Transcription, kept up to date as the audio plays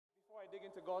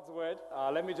into God's Word,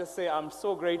 let me just say I'm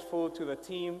so grateful to the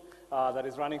team that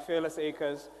is running Fearless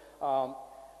Acres.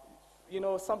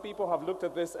 Some people have looked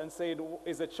at this and said,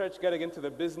 is the church getting into the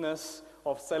business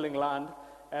of selling land?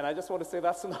 And I just want to say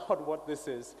that's not what this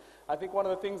is. I think one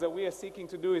of the things that we are seeking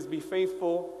to do is be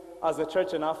faithful as a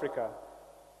church in Africa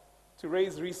to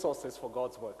raise resources for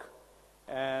God's work.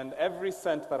 And every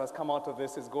cent that has come out of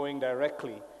this is going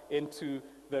directly into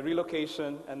the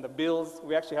relocation and the bills.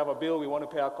 We actually have a bill we want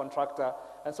to pay our contractor.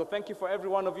 And so thank you for every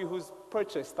one of you who's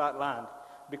purchased that land,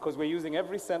 because we're using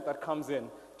every cent that comes in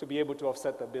to be able to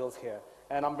offset the bills here.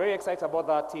 And I'm very excited about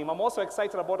that team. I'm also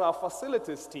excited about our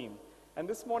facilities team. And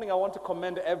this morning I want to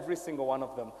commend every single one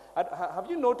of them. Have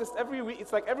you noticed every week,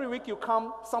 it's like every week you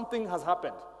come, something has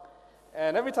happened.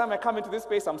 And every time I come into this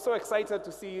space, I'm so excited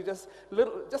to see just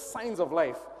signs of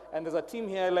life. And there's a team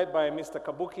here led by Mr.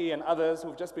 Kabuki and others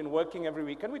who've just been working every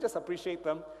week. Can we just appreciate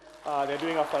them? They're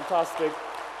doing a fantastic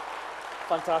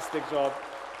job.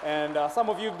 And some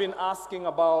of you have been asking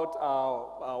about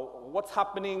what's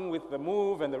happening with the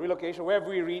move and the relocation, where have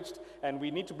we reached, and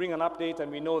we need to bring an update,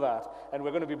 and we know that. And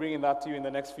we're going to be bringing that to you in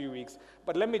the next few weeks.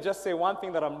 But let me just say one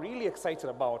thing that I'm really excited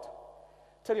about.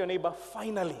 Tell your neighbor,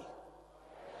 finally.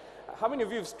 How many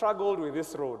of you have struggled with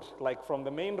this road? Like from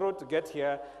the main road to get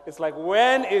here, it's like,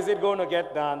 when is it going to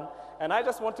get done? And I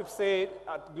just want to say,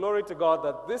 glory to God,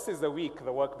 that this is the week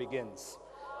the work begins.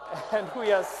 And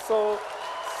we are so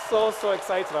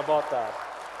excited about that.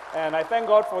 And I thank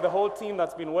God for the whole team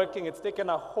that's been working. It's taken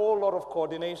a whole lot of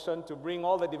coordination to bring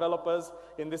all the developers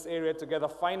in this area together.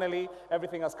 Finally,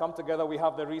 everything has come together. We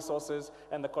have the resources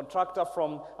and the contractor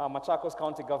from Machakos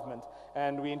County Government.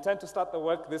 And we intend to start the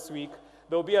work this week.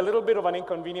 There will be a little bit of an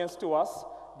inconvenience to us,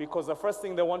 because the first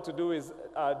thing they want to do is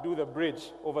do the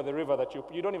bridge over the river that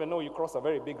you don't even know you cross a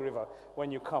very big river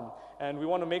when you come. And we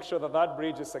want to make sure that that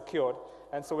bridge is secured.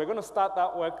 And so we're going to start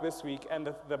that work this week.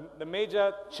 And the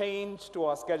major change to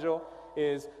our schedule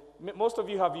is most of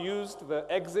you have used the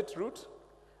exit route,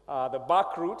 the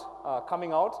back route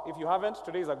coming out. If you haven't,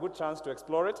 today is a good chance to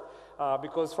explore it,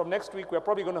 because from next week, we're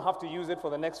probably going to have to use it for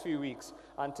the next few weeks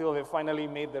until they've finally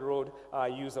made the road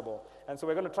usable. And so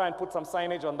we're going to try and put some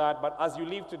signage on that, but as you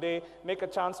leave today, make a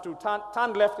chance to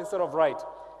turn left instead of right,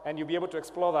 and you'll be able to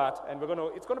explore that. And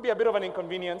it's going to be a bit of an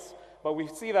inconvenience, but we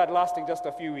see that lasting just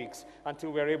a few weeks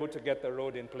until we're able to get the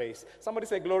road in place. Somebody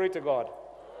say, glory to God.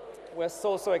 We're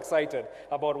so excited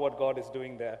about what God is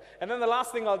doing there. And then the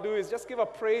last thing I'll do is just give a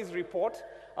praise report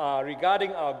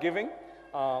regarding our giving.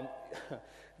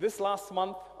 This last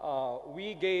month,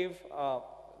 we gave,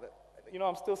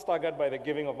 I'm still staggered by the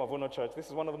giving of Mavuno Church. This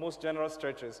is one of the most generous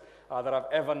churches that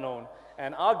I've ever known.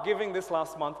 And our giving this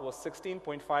last month was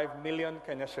 16.5 million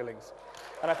Kenya shillings.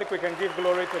 And I think we can give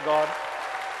glory to God.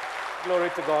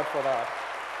 Glory to God for that.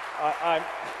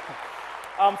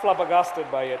 I'm flabbergasted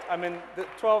by it. I mean, the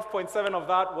 12.7 of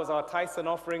that was our tithes and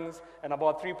offerings, and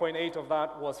about 3.8 of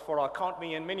that was for our Count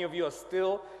Me. And many of you are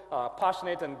still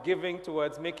passionate and giving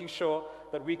towards making sure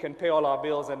that we can pay all our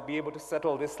bills and be able to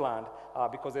settle this land,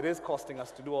 because it is costing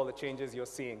us to do all the changes you're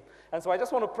seeing. And so I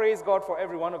just want to praise God for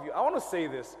every one of you. I want to say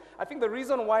this. I think the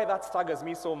reason why that staggers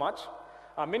me so much,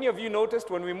 many of you noticed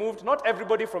when we moved, not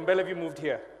everybody from Bellevue moved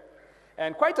here.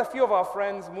 And quite a few of our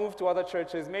friends moved to other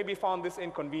churches, maybe found this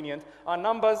inconvenient. Our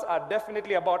numbers are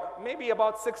definitely about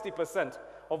 60%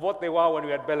 of what they were when we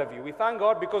were at Bellevue. We thank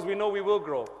God because we know we will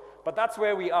grow, but that's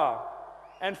where we are.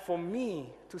 And for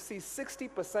me to see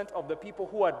 60% of the people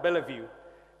who are at Bellevue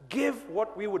give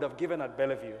what we would have given at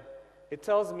Bellevue, it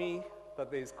tells me that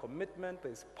there is commitment,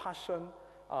 there is passion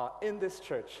in this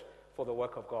church for the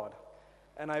work of God.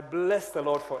 And I bless the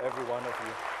Lord for every one of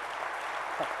you.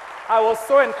 I was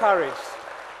so encouraged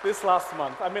this last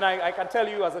month. I mean, I can tell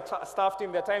you as a staff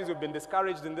team, there are times we've been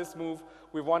discouraged in this move.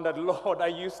 We've wondered, Lord, are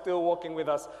you still walking with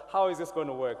us? How is this going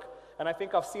to work? And I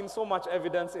think I've seen so much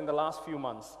evidence in the last few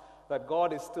months that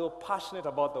God is still passionate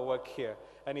about the work here,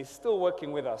 and He's still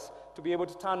working with us to be able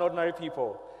to turn ordinary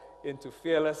people into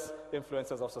fearless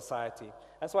influencers of society.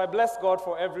 And so I bless God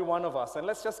for every one of us. And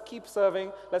let's just keep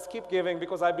serving, let's keep giving,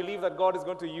 because I believe that God is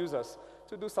going to use us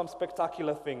to do some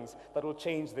spectacular things that will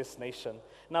change this nation.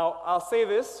 Now, I'll say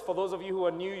this, for those of you who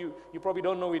are new, you probably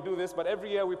don't know we do this, but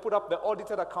every year we put up the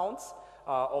audited accounts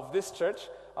of this church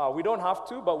We don't have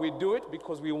to, but we do it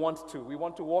because we want to. We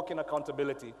want to walk in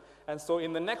accountability. And so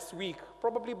in the next week,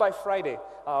 probably by Friday,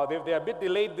 they're a bit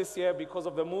delayed this year because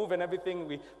of the move and everything.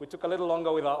 We took a little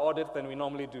longer with our audit than we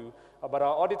normally do. But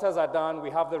our auditors are done.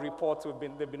 We have the reports.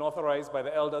 They've been authorized by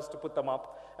the elders to put them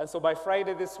up. And so by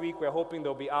Friday this week, we're hoping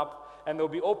they'll be up. And they'll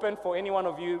be open for any one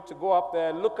of you to go up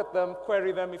there, look at them,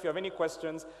 query them. If you have any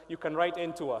questions, you can write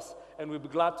into us. And we'll be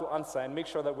glad to answer and make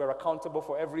sure that we're accountable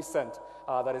for every cent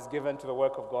that is given to the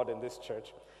work of God in this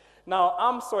church. Now,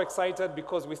 I'm so excited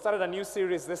because we started a new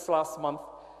series this last month.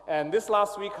 And this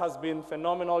last week has been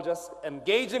phenomenal, just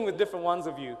engaging with different ones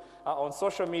of you on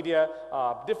social media,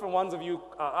 different ones of you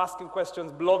asking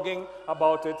questions, blogging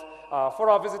about it. For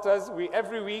our visitors,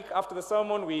 every week after the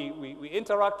sermon, we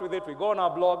interact with it. We go on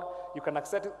our blog. You can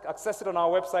access it on our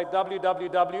website,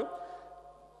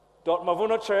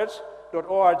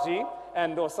 www.mavunochurch.org.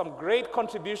 And there were some great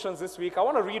contributions this week. I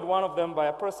want to read one of them by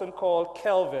a person called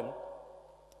Kelvin.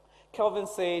 Kelvin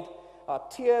said,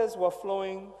 tears were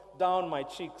flowing down my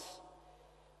cheeks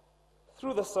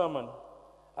through the sermon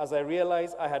as I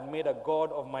realized I had made a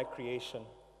God of my creation.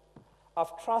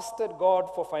 I've trusted God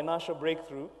for financial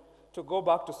breakthrough to go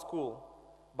back to school,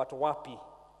 but wapi.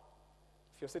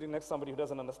 If you're sitting next to somebody who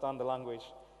doesn't understand the language,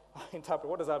 interpret,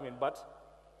 what does that mean? But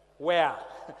where?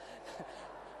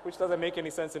 Which doesn't make any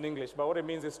sense in English, but what it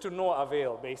means is to no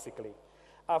avail, basically.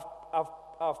 I've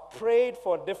prayed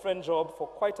for a different job for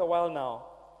quite a while now,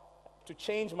 to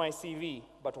change my CV,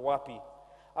 but wapi.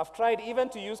 I've tried even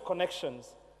to use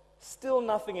connections, still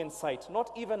nothing in sight,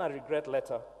 not even a regret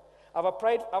letter. I've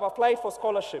applied for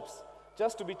scholarships,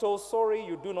 just to be told, sorry,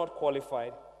 you do not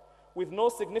qualify, with no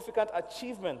significant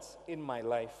achievements in my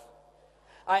life.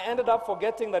 I ended up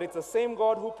forgetting that it's the same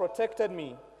God who protected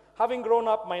me, having grown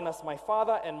up minus my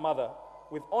father and mother,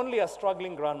 with only a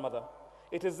struggling grandmother.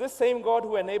 It is this same God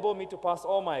who enabled me to pass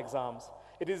all my exams.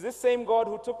 It is this same God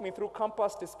who took me through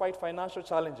campus despite financial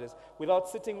challenges without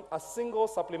sitting a single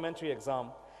supplementary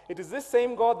exam. It is this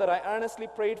same God that I earnestly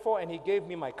prayed for and he gave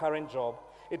me my current job.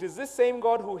 It is this same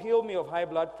God who healed me of high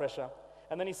blood pressure.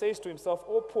 And then he says to himself,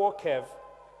 oh, poor Kev,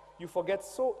 you forget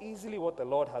so easily what the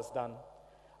Lord has done.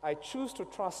 I choose to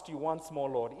trust you once more,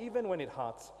 Lord, even when it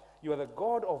hurts. You are the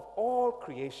God of all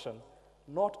creation,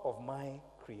 not of my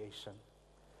creation.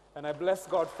 And I bless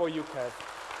God for you, Kev.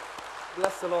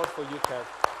 Bless the Lord for you, Kev.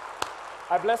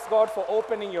 I bless God for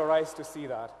opening your eyes to see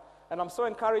that. And I'm so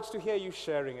encouraged to hear you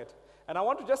sharing it. And I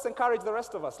want to just encourage the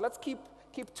rest of us. Let's keep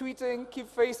tweeting, keep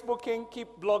Facebooking, keep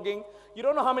blogging. You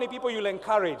don't know how many people you'll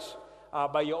encourage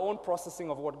by your own processing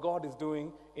of what God is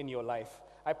doing in your life.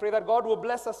 I pray that God will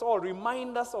bless us all,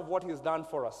 remind us of what he's done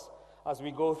for us as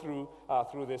we go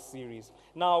through this series.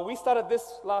 Now, we started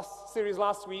this series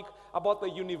last week about the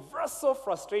universal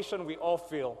frustration we all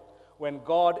feel when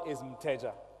God is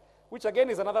mteja, which again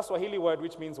is another Swahili word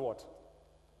which means what?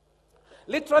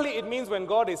 Literally, it means when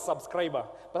God is subscriber,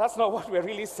 but that's not what we're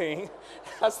really saying.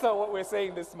 That's not what we're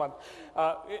saying this month.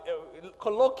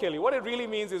 Colloquially, what it really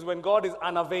means is when God is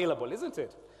unavailable, isn't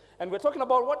it? And we're talking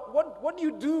about what do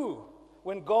you do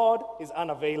when God is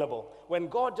unavailable, when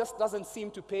God just doesn't seem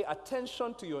to pay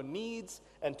attention to your needs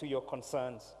and to your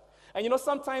concerns. And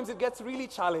sometimes it gets really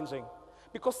challenging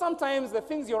because sometimes the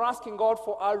things you're asking God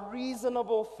for are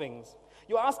reasonable things.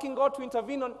 You're asking God to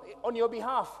intervene on your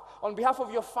behalf, on behalf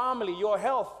of your family, your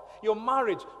health, your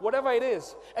marriage, whatever it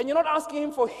is. And you're not asking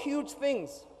him for huge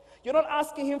things. You're not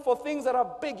asking him for things that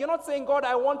are big. You're not saying, God,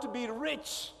 I want to be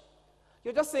rich.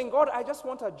 You're just saying, God, I just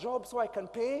want a job so I can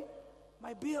pay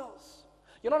my bills.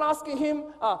 You're not asking him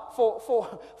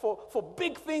for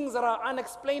big things that are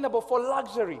unexplainable, for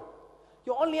luxury.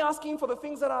 You're only asking for the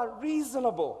things that are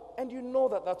reasonable. And you know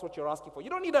that that's what you're asking for. You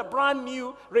don't need a brand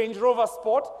new Range Rover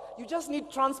Sport. You just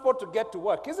need transport to get to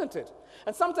work, isn't it?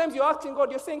 And sometimes you're asking God,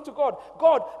 you're saying to God,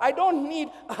 God,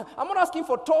 I'm not asking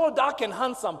for tall, dark, and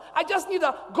handsome. I just need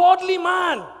a godly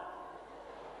man.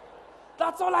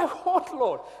 That's all I want,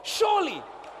 Lord. Surely,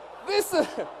 this is,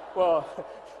 well,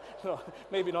 no,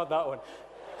 maybe not that one.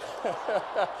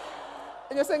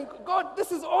 And you're saying, God,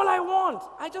 this is all I want.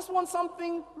 I just want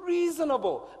something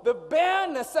reasonable. The bare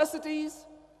necessities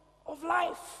of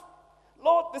life.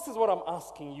 Lord, this is what I'm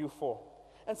asking you for.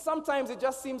 And sometimes it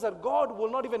just seems that God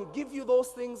will not even give you those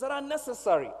things that are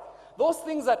necessary. Those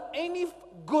things that any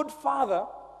good father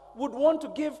would want to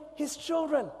give his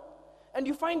children. And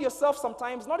you find yourself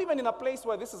sometimes not even in a place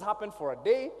where this has happened for a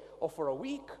day or for a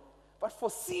week, but for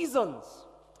seasons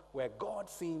where God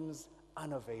seems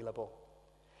unavailable.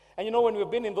 And when we've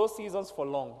been in those seasons for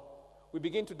long, we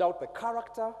begin to doubt the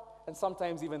character and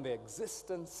sometimes even the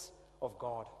existence of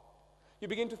God. You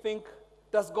begin to think,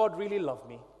 does God really love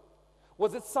me?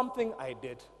 Was it something I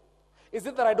did? Is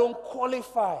it that I don't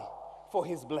qualify for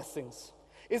his blessings?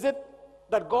 Is it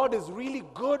that God is really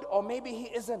good, or maybe he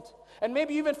isn't? And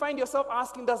maybe you even find yourself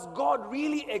asking, does God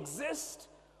really exist?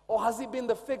 Or has he been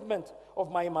the figment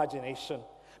of my imagination?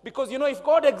 Because if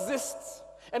God exists,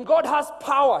 and God has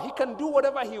power, he can do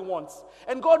whatever he wants,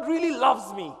 and God really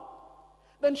loves me,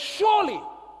 then surely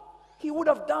he would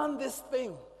have done this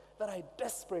thing that I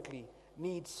desperately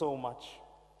need so much.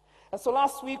 And so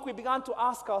last week we began to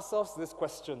ask ourselves these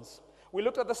questions. We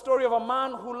looked at the story of a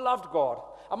man who loved God,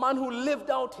 a man who lived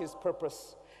out his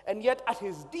purpose, and yet at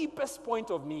his deepest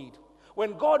point of need,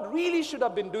 when God really should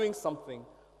have been doing something,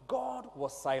 God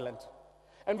was silent.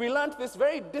 And we learned this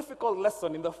very difficult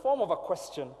lesson in the form of a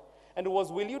question, and it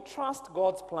was, will you trust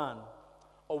God's plan,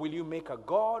 or will you make a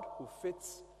God who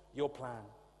fits your plan?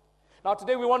 Now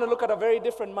today we want to look at a very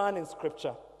different man in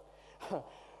Scripture,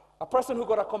 a person who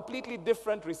got a completely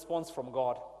different response from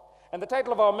God. And the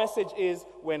title of our message is,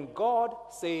 When God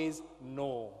Says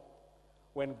No.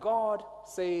 When God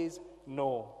Says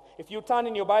No. If you turn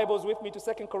in your Bibles with me to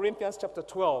 2 Corinthians chapter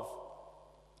 12,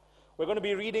 we're going to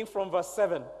be reading from verse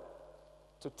 7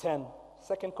 to 10.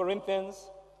 2 Corinthians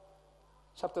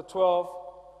chapter 12,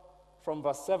 from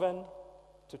verse 7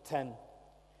 to 10.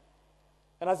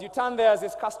 And as you turn there, as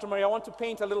is customary, I want to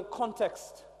paint a little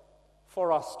context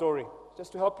for our story,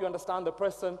 just to help you understand the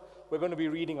person we're going to be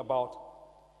reading about.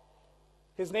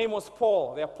 His name was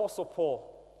Paul, the Apostle Paul.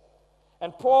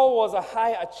 And Paul was a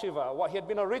high achiever. He had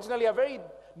been originally a very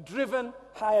driven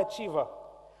high achiever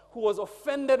who was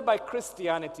offended by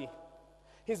Christianity.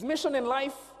 His mission in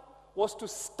life was to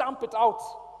stamp it out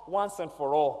once and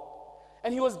for all.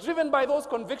 And he was driven by those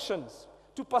convictions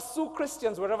to pursue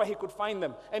Christians wherever he could find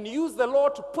them and use the law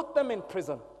to put them in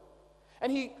prison.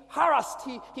 And he harassed,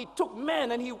 he took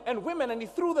men and women and he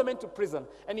threw them into prison.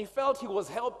 And he felt he was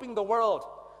helping the world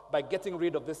by getting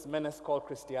rid of this menace called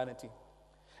Christianity.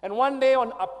 And one day on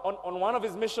one of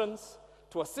his missions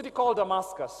to a city called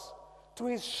Damascus, to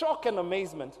his shock and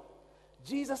amazement,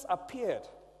 Jesus appeared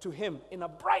to him in a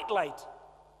bright light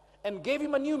and gave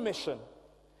him a new mission.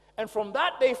 And from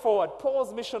that day forward,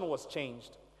 Paul's mission was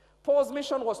changed. Paul's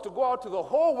mission was to go out to the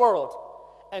whole world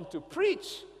and to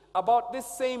preach about this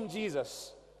same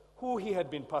Jesus who he had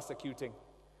been persecuting.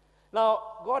 Now,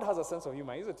 God has a sense of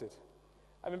humor, isn't it?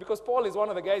 Because Paul is one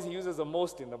of the guys he uses the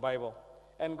most in the Bible.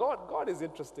 And God is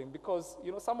interesting because,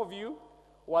 some of you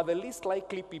were the least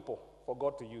likely people for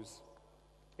God to use.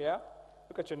 Yeah?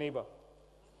 Look at your neighbor.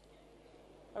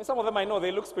 Some of them I know,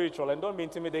 they look spiritual, and don't be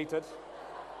intimidated.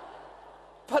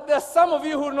 But there's some of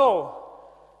you who know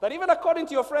that even according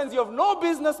to your friends, you have no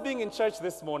business being in church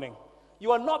this morning.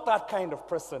 You are not that kind of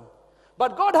person.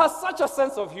 But God has such a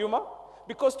sense of humor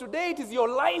because today it is your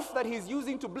life that he's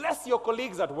using to bless your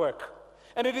colleagues at work.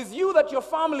 And it is you that your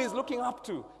family is looking up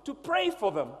to pray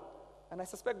for them. And I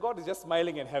suspect God is just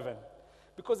smiling in heaven.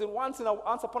 Because once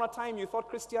upon a time, you thought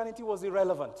Christianity was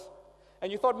irrelevant.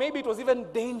 And you thought maybe it was even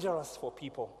dangerous for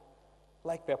people,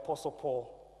 like the Apostle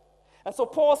Paul. And so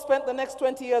Paul spent the next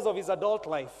 20 years of his adult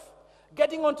life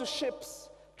getting onto ships,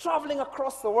 traveling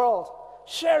across the world,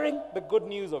 sharing the good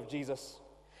news of Jesus.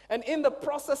 And in the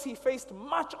process, he faced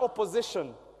much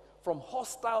opposition from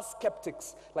hostile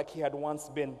skeptics like he had once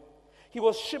been. He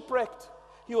was shipwrecked.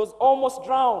 He was almost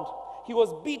drowned. He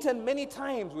was beaten many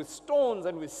times with stones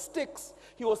and with sticks.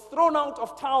 He was thrown out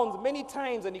of towns many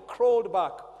times and he crawled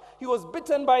back. He was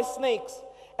bitten by snakes.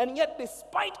 And yet,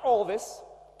 despite all this,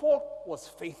 Paul was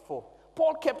faithful.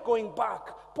 Paul kept going back.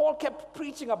 Paul kept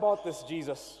preaching about this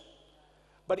Jesus.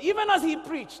 But even as he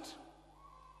preached,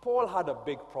 Paul had a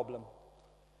big problem.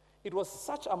 It was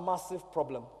such a massive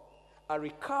problem, a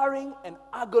recurring and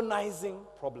agonizing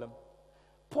problem.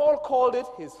 Paul called it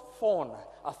his thorn,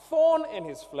 a thorn in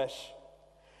his flesh.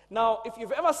 Now, if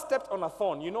you've ever stepped on a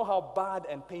thorn, you know how bad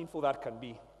and painful that can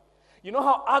be. You know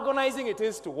how agonizing it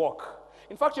is to walk.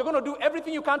 In fact, you're going to do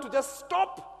everything you can to just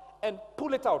stop and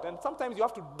pull it out. And sometimes you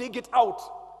have to dig it out.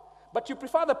 But you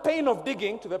prefer the pain of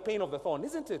digging to the pain of the thorn,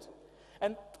 isn't it?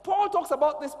 And Paul talks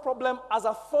about this problem as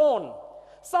a thorn,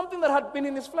 something that had been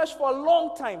in his flesh for a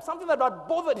long time, something that had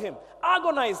bothered him,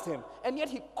 agonized him, and yet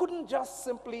he couldn't just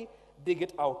simply dig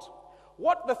it out.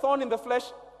 What the thorn in the flesh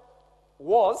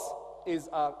is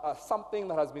something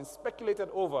that has been speculated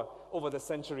over the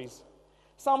centuries.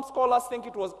 Some scholars think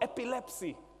it was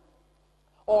epilepsy,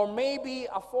 or maybe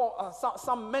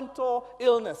some mental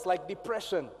illness like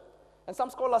depression. And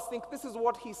some scholars think this is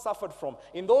what he suffered from.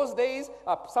 In those days,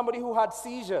 somebody who had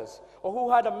seizures or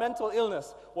who had a mental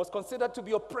illness was considered to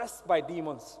be oppressed by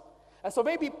demons. And so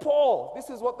maybe Paul,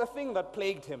 this is what the thing that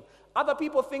plagued him. Other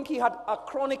people think he had a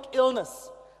chronic illness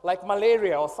like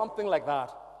malaria or something like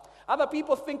that. Other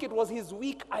people think it was his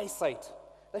weak eyesight,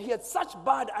 that he had such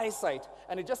bad eyesight,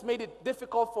 and it just made it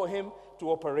difficult for him to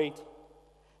operate.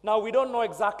 Now, we don't know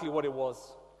exactly what it was.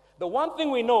 The one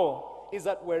thing we know is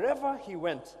that wherever he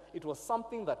went, it was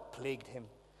something that plagued him.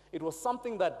 It was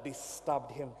something that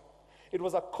disturbed him. It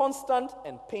was a constant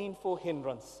and painful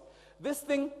hindrance. This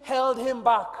thing held him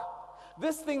back.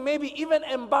 This thing maybe even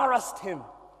embarrassed him.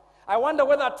 I wonder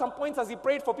whether at some points as he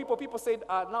prayed for people, people said,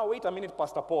 now wait a minute,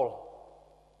 Pastor Paul.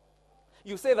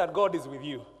 You say that God is with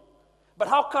you, but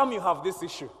how come you have this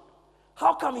issue?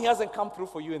 How come he hasn't come through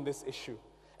for you in this issue?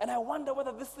 And I wonder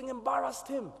whether this thing embarrassed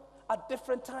him at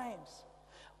different times.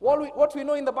 What we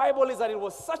know in the Bible is that it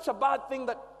was such a bad thing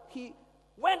that he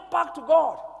went back to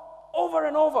God over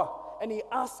and over, and he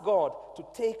asked God to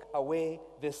take away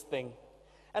this thing.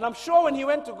 And I'm sure when he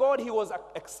went to God, he was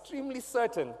extremely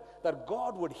certain that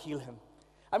God would heal him.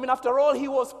 I mean, after all, he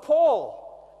was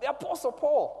Paul, the Apostle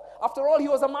Paul. After all, he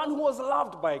was a man who was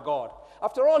loved by God.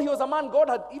 After all, he was a man God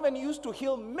had even used to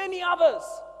heal many others.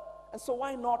 And so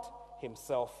why not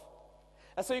himself?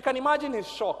 And so you can imagine his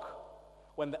shock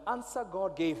when the answer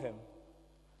God gave him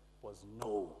was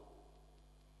no.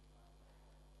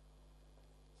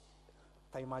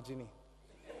 Can you imagine it?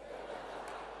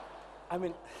 I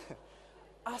mean,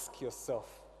 ask yourself,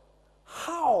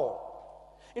 how?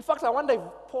 In fact, I wonder if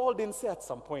Paul didn't say at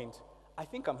some point, I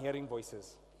think I'm hearing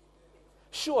voices.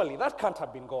 Surely, that can't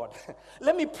have been God.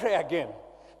 Let me pray again.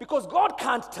 Because God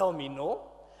can't tell me no.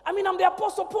 I mean, I'm the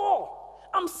Apostle Paul.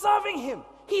 I'm serving him.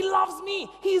 He loves me.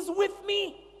 He's with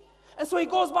me. And so he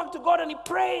goes back to God and he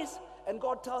prays. And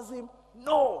God tells him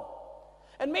no.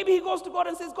 And maybe he goes to God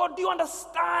and says, God, do you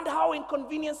understand how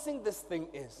inconveniencing this thing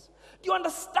is? Do you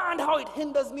understand how it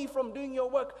hinders me from doing your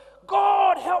work?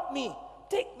 God, help me.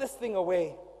 Take this thing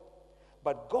away.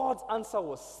 But God's answer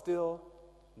was still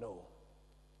no.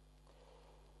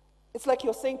 It's like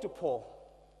you're saying to Paul,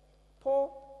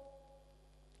 Paul,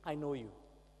 I know you.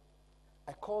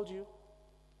 I called you.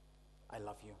 I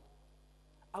love you.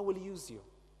 I will use you.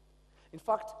 In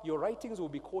fact, your writings will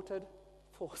be quoted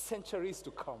for centuries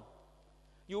to come.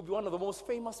 You will be one of the most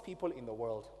famous people in the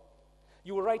world.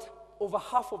 You will write over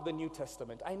half of the New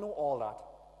Testament. I know all that.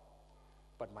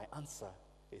 But my answer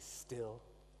is still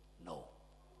no.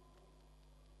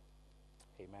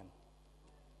 Amen.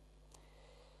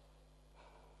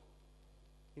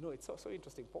 You know, it's so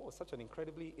interesting. Paul was such an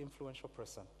incredibly influential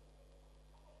person.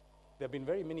 There have been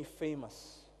very many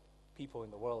famous people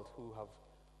in the world who have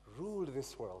ruled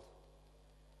this world.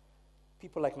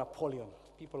 People like Napoleon,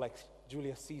 people like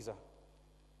Julius Caesar.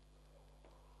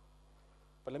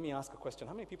 But let me ask a question.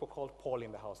 How many people called Paul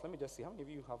in the house? Let me just see. How many of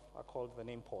you are called the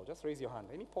name Paul? Just raise your hand.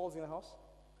 Any Pauls in the house?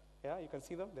 Yeah, you can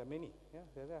see them? There are many. Yeah,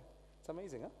 they're there. It's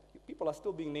amazing, huh? People are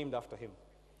still being named after him.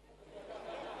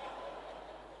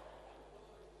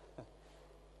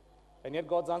 And yet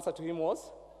God's answer to him was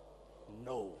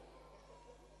no.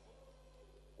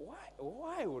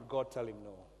 Why would God tell him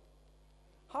no?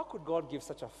 How could God give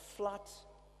such a flat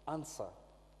answer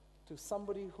to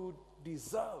somebody who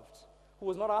deserved, who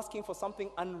was not asking for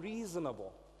something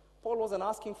unreasonable? Paul wasn't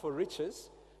asking for riches.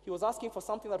 He was asking for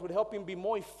something that would help him be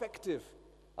more effective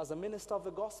as a minister of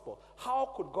the gospel.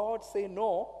 How could God say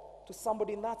no to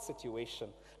somebody in that situation?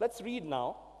 Let's read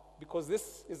now, because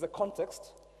this is the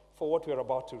context for what we're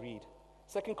about to read.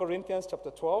 2 Corinthians chapter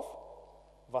 12,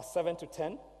 verse 7 to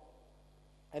 10.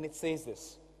 And it says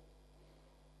this: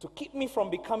 to keep me from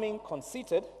becoming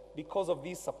conceited because of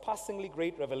these surpassingly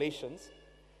great revelations,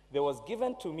 there was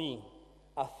given to me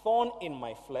a thorn in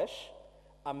my flesh,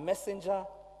 a messenger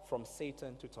from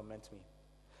Satan to torment me.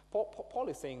 Paul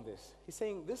is saying this. He's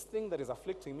saying this thing that is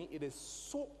afflicting me, it is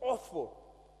so awful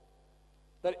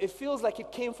that it feels like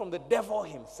it came from the devil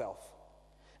himself.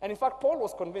 And in fact, Paul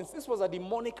was convinced this was a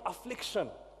demonic affliction,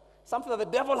 something that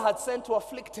the devil had sent to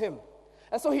afflict him.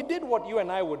 And so he did what you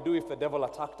and I would do if the devil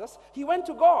attacked us. He went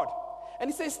to God and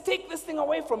he says, take this thing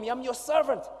away from me. I'm your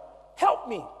servant. Help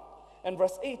me. And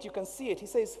verse 8, you can see it. He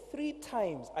says, 3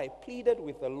 times I pleaded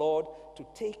with the Lord to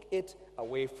take it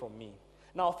away from me.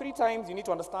 Now, 3 times you need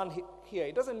to understand here.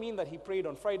 It doesn't mean that he prayed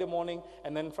on Friday morning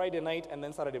and then Friday night and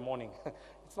then Saturday morning.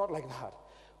 It's not like that.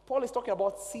 Paul is talking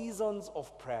about seasons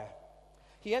of prayer.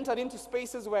 He entered into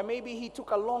spaces where maybe he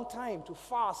took a long time to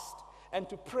fast and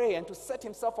to pray and to set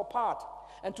himself apart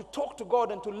and to talk to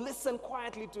God and to listen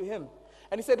quietly to him.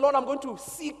 And he said, Lord, I'm going to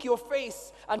seek your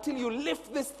face until you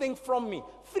lift this thing from me.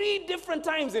 3 different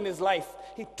times in his life,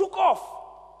 he took off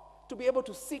to be able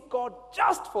to seek God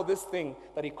just for this thing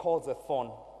that he calls a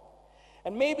thorn.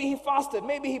 And maybe he fasted,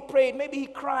 maybe he prayed, maybe he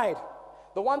cried.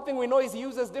 The one thing we know is he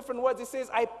uses different words. He says,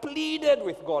 I pleaded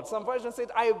with God. Some versions say,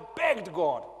 I begged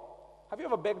God. Have you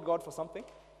ever begged God for something?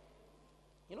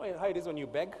 know how it is when you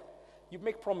beg? You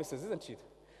make promises, isn't it?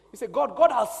 You say, God,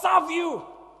 I'll serve you.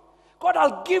 God,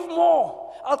 I'll give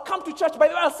more. I'll come to church. By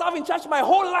the way, I'll serve in church my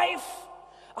whole life.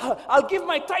 I'll give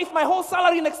my tithe, my whole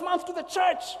salary next month to the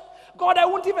church. God,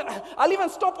 I'll even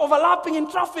stop overlapping in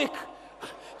traffic.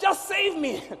 Just save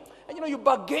me. And you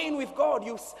bargain with God.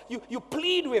 You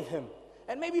plead with him.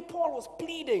 And maybe Paul was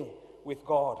pleading with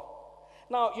God.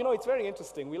 Now, it's very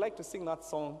interesting. We like to sing that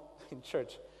song in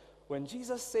church. When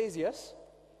Jesus says yes,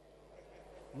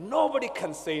 nobody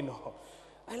can say no.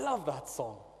 I love that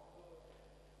song.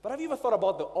 But have you ever thought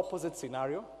about the opposite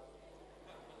scenario?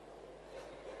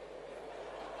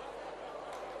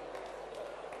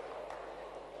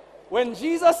 When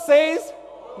Jesus says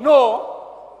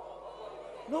no,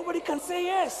 nobody can say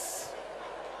yes.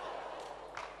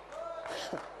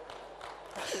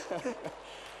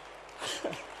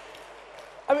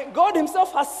 I mean, God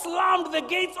himself has slammed the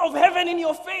gates of heaven in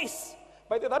your face.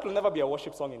 By the way, that will never be a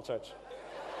worship song in church.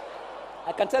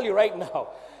 I can tell you right now.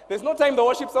 There's no time the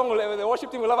worship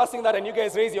team will ever sing that and you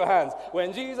guys raise your hands.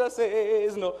 When Jesus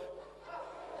says no.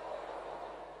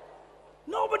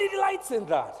 Nobody delights in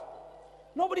that.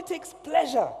 Nobody takes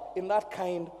pleasure in that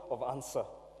kind of answer.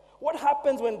 What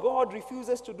happens when God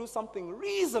refuses to do something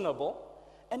reasonable,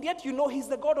 and yet he's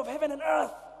the God of heaven and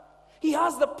earth? He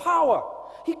has the power.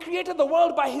 He created the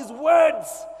world by his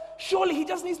words. Surely he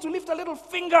just needs to lift a little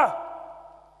finger,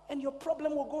 and your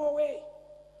problem will go away.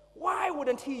 Why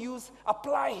wouldn't he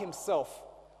apply himself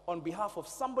on behalf of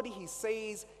somebody he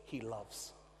says he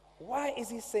loves? Why is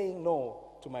he saying no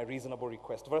to my reasonable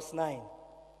request? Verse 9.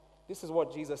 This is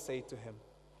what Jesus said to him.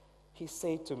 He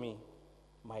said to me,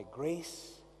 my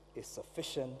grace is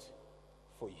sufficient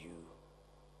for you.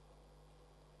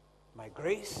 My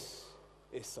grace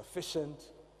is sufficient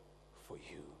for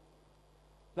you.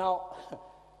 Now,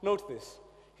 note this.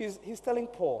 He's telling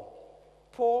Paul,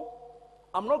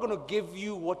 I'm not going to give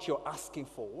you what you're asking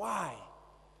for. Why?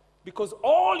 Because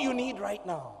all you need right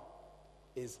now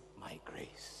is my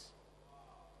grace.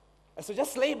 And so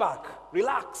just lay back,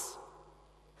 relax,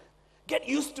 get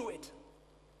used to it.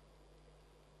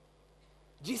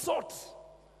 Gisot.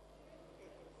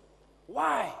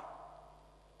 Why?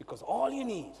 Because all you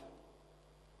need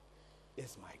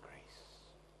is my grace.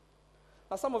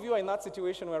 Now, some of you are in that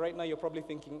situation where right now you're probably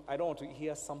thinking, I don't want to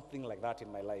hear something like that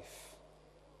in my life.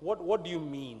 What do you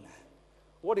mean?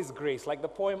 What is grace? Like the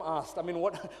poem asked,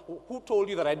 who told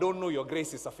you that I don't know your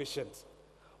grace is sufficient?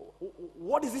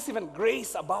 What is this even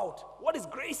grace about? What is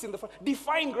grace in the first?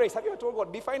 Define grace. Have you ever told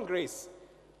God, define grace?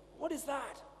 What is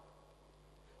that?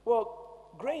 Well,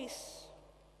 grace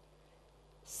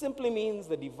simply means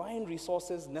the divine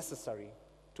resources necessary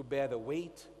to bear the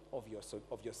weight of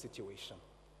your situation.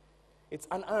 It's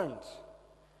unearned,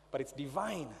 but it's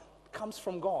divine. It comes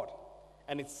from God,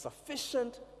 and it's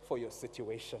sufficient for your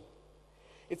situation.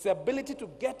 It's the ability to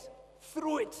get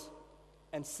through it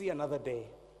and see another day.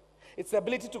 It's the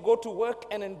ability to go to work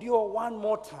and endure one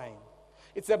more time.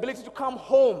 It's the ability to come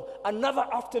home another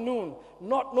afternoon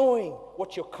not knowing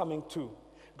what you're coming to.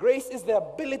 Grace is the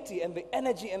ability and the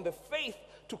energy and the faith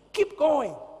to keep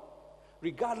going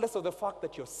regardless of the fact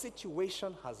that your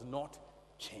situation has not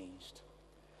changed.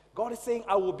 God is saying,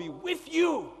 I will be with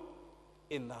you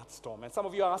in that storm. And some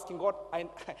of you are asking, God,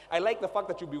 I like the fact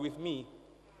that you'll be with me,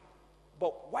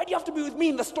 but why do you have to be with me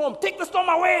in the storm? Take the storm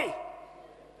away.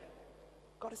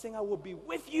 God is saying, I will be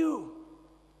with you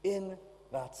in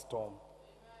that storm.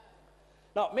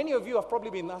 Now, many of you have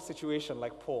probably been in that situation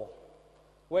like Paul,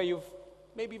 where you've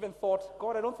maybe even thought,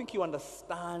 God, I don't think you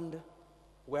understand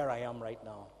where I am right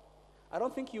now. I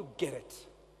don't think you get it.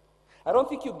 I don't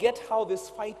think you get how this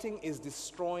fighting is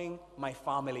destroying my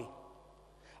family.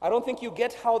 I don't think you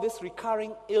get how this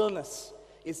recurring illness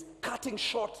is cutting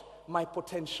short my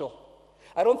potential.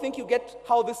 I don't think you get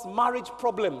how these marriage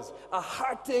problems are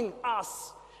hurting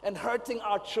us and hurting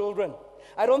our children.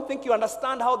 I don't think you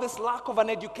understand how this lack of an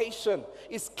education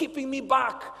is keeping me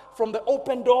back from the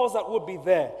open doors that would be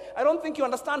there. I don't think you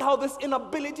understand how this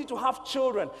inability to have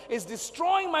children is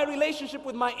destroying my relationship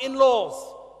with my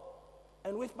in-laws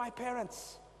and with my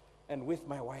parents and with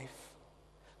my wife.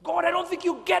 God, I don't think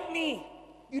you get me.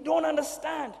 You don't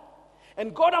understand.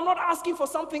 And God, I'm not asking for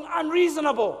something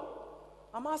unreasonable.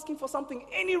 I'm asking for something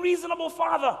any reasonable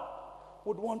father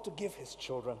would want to give his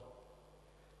children.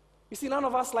 You see, none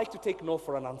of us like to take no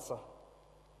for an answer.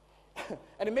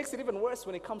 And it makes it even worse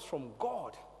when it comes from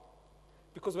God.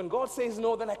 Because when God says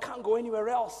no, then I can't go anywhere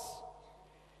else.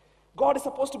 God is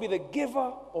supposed to be the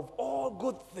giver of all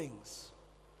good things.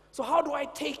 So how do I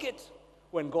take it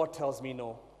when God tells me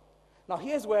no? Now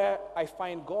here's where I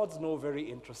find God's no very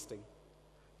interesting.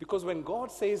 Because when God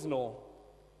says no,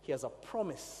 he has a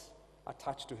promise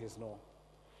attached to his no.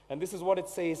 And this is what it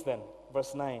says then,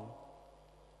 verse 9.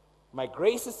 My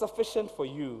grace is sufficient for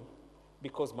you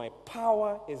because my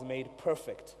power is made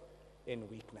perfect in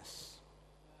weakness.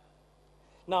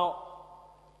 Now,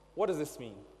 what does this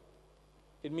mean?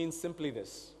 It means simply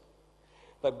this,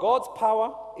 that God's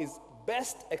power is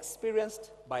best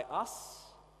experienced by us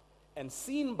and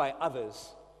seen by others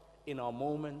in our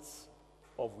moments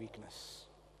of weakness.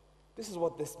 This is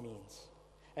what this means.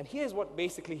 And here's what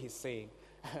basically he's saying.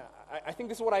 I think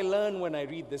this is what I learn when I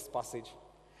read this passage,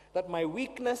 that my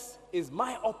weakness is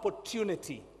my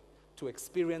opportunity to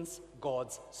experience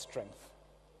God's strength.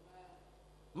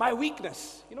 My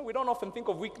weakness, we don't often think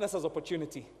of weakness as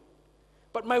opportunity,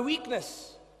 but my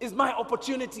weakness is my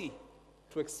opportunity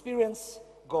to experience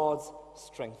God's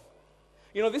strength.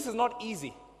 This is not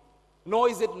easy, nor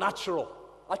is it natural.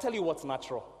 I'll tell you what's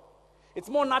natural. It's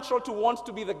more natural to want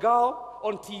to be the girl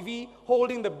on TV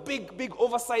holding the big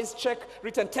oversized check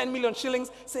written 10 million shillings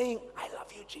saying, I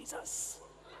love you, Jesus.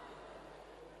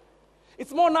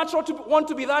 It's more natural to want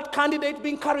to be that candidate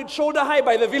being carried shoulder high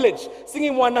by the village,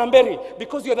 singing Wanamberi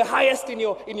because you're the highest in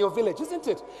your village, isn't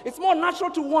it? It's more natural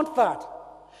to want that.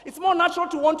 It's more natural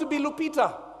to want to be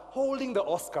Lupita holding the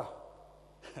Oscar.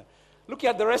 Look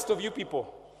at the rest of you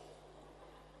people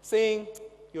saying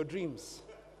your dreams.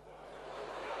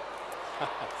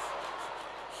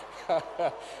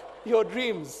 Your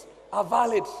dreams are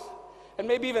valid. And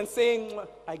maybe even saying,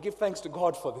 I give thanks to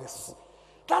God for this.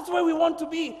 That's where we want to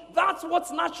be. That's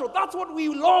what's natural. That's what we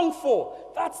long for.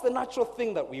 That's the natural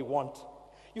thing that we want.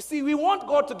 You see, we want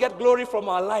God to get glory from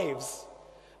our lives,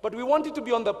 but we want it to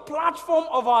be on the platform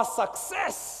of our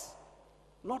success,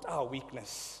 not our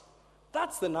weakness.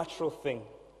 That's the natural thing.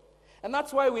 And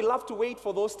that's why we love to wait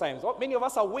for those times. Many of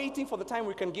us are waiting for the time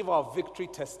we can give our victory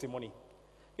testimony.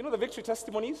 You know the victory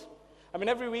testimonies? I mean,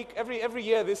 every week, every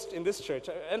year in this church,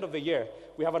 at the end of the year,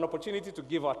 we have an opportunity to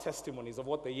give our testimonies of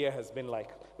what the year has been like.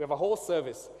 We have a whole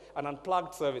service, an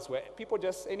unplugged service, where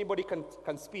anybody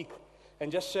can speak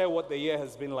and just share what the year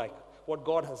has been like, what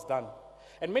God has done.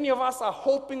 And many of us are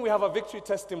hoping we have a victory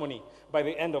testimony by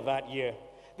the end of that year.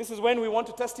 This is when we want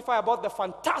to testify about the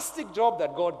fantastic job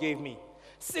that God gave me.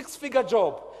 6-figure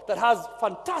job that has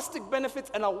fantastic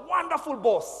benefits and a wonderful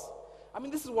boss. I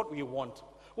mean, this is what we want.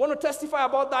 We want to testify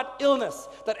about that illness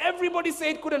that everybody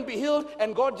said couldn't be healed,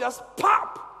 and God just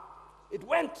pop! It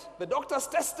went. The doctors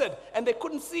tested, and they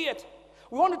couldn't see it.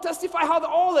 We want to testify how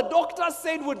all the doctors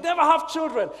said would never have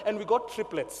children, and we got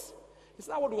triplets. Is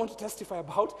that what we want to testify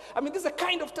about? I mean, these are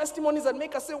kind of testimonies that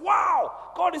make us say, wow,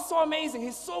 God is so amazing,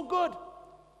 He's so good.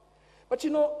 But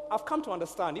I've come to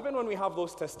understand, even when we have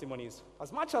those testimonies,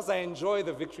 as much as I enjoy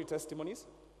the victory testimonies,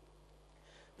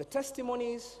 the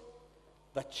testimonies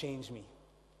that change me,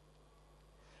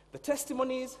 the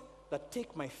testimonies that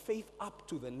take my faith up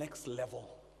to the next level,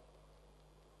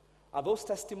 are those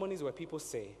testimonies where people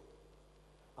say,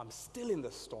 I'm still in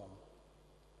the storm.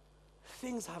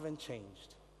 Things haven't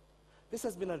changed. This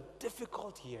has been a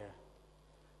difficult year,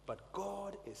 but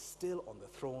God is still on the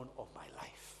throne of my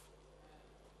life.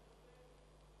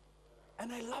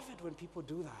 And I love it when people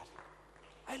do that.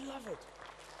 I love it.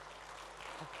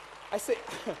 I say,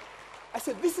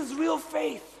 this is real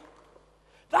faith.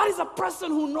 That is a person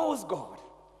who knows God.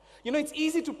 It's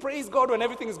easy to praise God when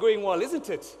everything is going well, isn't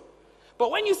it? But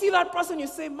when you see that person, you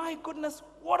say, my goodness,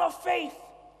 what a faith.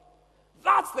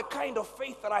 That's the kind of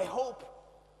faith that I hope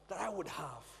that I would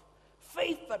have.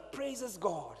 Faith that praises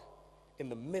God in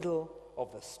the middle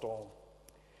of the storm.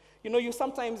 You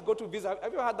sometimes go to visit.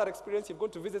 Have you ever had that experience? You've gone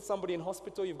to visit somebody in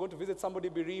hospital, you've gone to visit somebody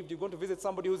bereaved, you've gone to visit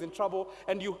somebody who's in trouble,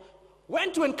 and you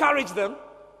went to encourage them,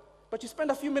 but you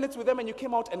spent a few minutes with them and you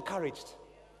came out encouraged.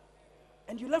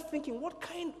 And you left thinking, what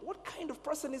kind of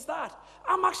person is that?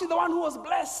 I'm actually the one who was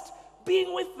blessed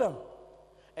being with them.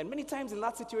 And many times in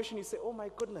that situation you say, oh my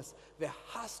goodness, there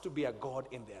has to be a God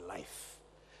in their life.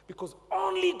 Because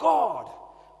only God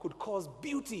could cause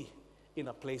beauty in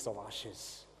a place of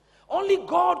ashes. Only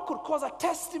God could cause a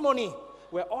testimony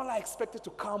where all I expected to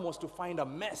come was to find a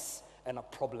mess and a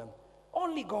problem.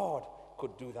 Only God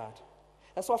could do that.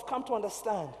 And so I've come to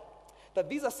understand that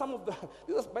these are some of the,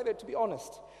 to be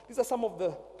honest, these are some of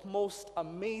the most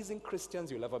amazing Christians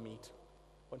you'll ever meet.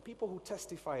 When people who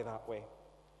testify that way.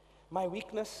 My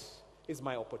weakness is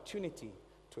my opportunity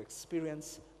to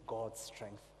experience God's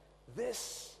strength.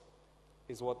 This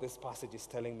is what this passage is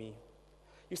telling me.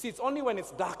 You see, it's only when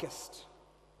it's darkest,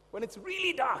 when it's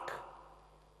really dark,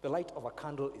 the light of a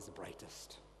candle is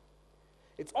brightest.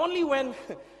 It's only when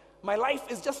my life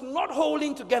is just not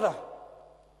holding together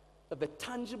that the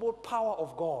tangible power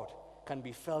of God can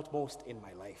be felt most in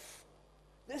my life.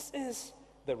 This is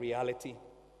the reality.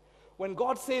 when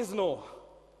God says no,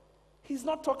 He's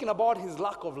not talking about His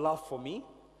lack of love for me.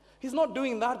 He's not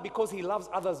doing that because He loves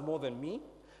others more than me.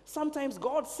 Sometimes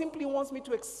God simply wants me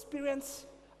to experience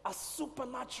a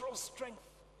supernatural strength.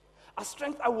 A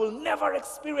strength I will never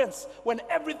experience when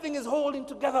everything is holding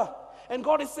together. And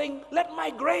God is saying, let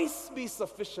my grace be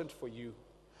sufficient for you.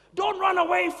 Don't run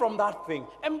away from that thing.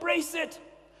 Embrace it.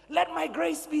 Let my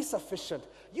grace be sufficient.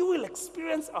 You will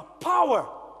experience a power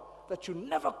that you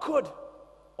never could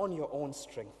on your own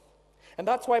strength. And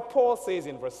that's why Paul says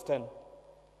in verse 10,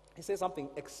 he says something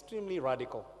extremely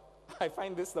radical. I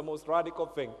find this the most radical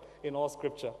thing in all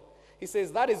Scripture. He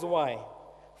says, that is why,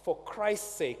 for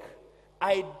Christ's sake,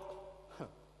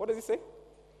 what does he say?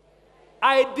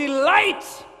 I delight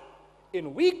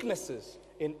in weaknesses,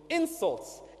 in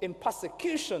insults, in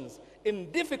persecutions,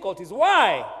 in difficulties.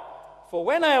 Why? For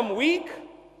when I am weak,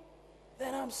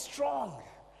 then I'm strong.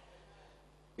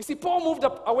 You see, Paul moved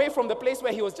away from the place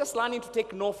where he was just learning to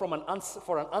take no for an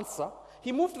answer.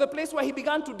 He moved to the place where he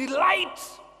began to delight.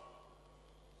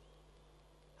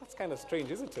 That's kind of strange,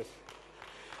 isn't it?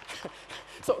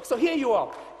 So here you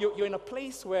are. You're in a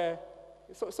place where,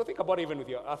 so think about it even with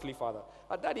your earthly father.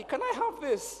 Daddy, can I have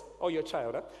this? Or your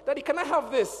child. Daddy, can I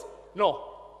have this?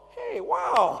 No. Hey,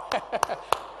 wow.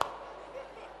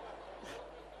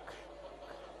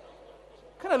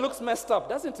 Kind of looks messed up,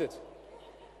 doesn't it?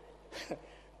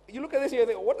 You look at this here,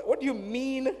 what do you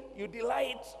mean you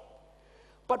delight?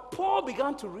 But Paul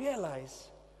began to realize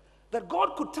that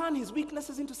God could turn his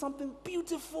weaknesses into something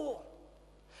beautiful.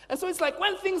 And so it's like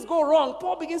when things go wrong,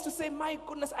 Paul begins to say, my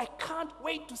goodness, I can't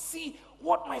wait to see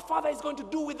what my Father is going to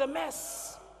do with the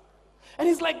mess. And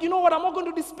he's like, you know what, I'm not going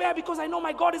to despair because I know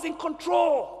my God is in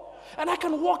control. And I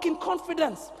can walk in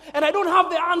confidence. And I don't have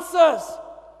the answers.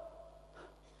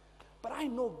 But I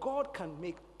know God can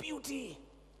make beauty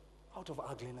out of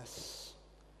ugliness.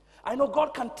 I know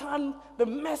God can turn the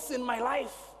mess in my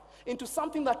life into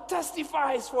something that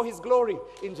testifies for his glory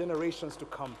in generations to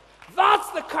come. That's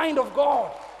the kind of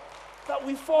God that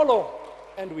we follow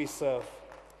and we serve.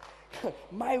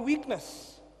 My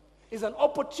weakness is an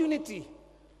opportunity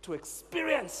to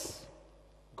experience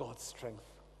God's strength.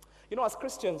 You know, as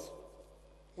Christians,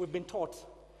 we've been taught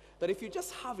that if you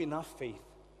just have enough faith,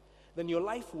 then your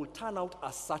life will turn out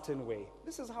a certain way.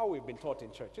 This is how we've been taught in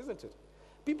church, isn't it?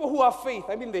 People who have faith,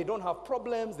 they don't have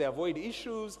problems, they avoid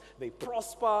issues, they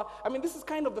prosper. This is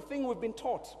kind of the thing we've been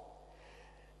taught.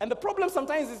 And the problem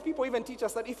sometimes is people even teach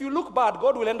us that if you look bad,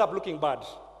 God will end up looking bad.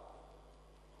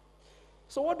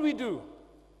 So what do?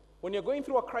 When you're going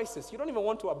through a crisis, you don't even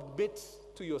want to admit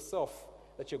to yourself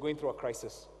that you're going through a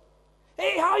crisis.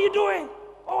 Hey, how are you doing?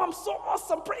 Oh, I'm so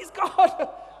awesome, praise God.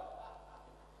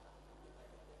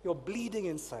 You're bleeding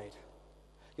inside.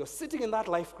 You're sitting in that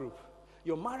life group.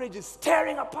 Your marriage is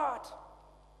tearing apart.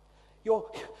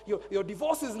 Your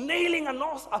divorce is nailing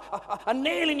a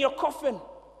nail in your coffin.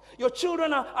 Your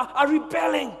children are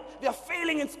rebelling. They're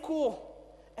failing in school.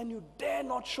 And you dare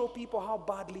not show people how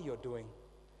badly you're doing.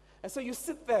 And so you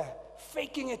sit there,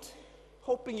 faking it,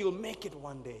 hoping you'll make it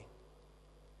one day.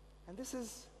 And this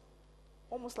is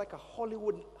almost like a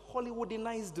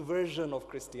Hollywoodinized version of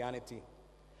Christianity,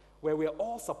 where we're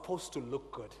all supposed to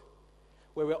look good,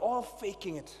 where we're all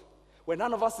faking it, where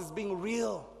none of us is being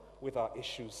real with our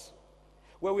issues,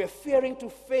 where we're fearing to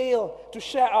fail, to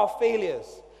share our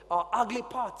failures, our ugly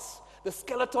parts, the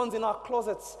skeletons in our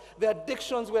closets, the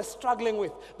addictions we're struggling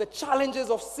with, the challenges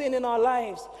of sin in our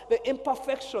lives, the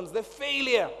imperfections, the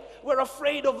failure. We're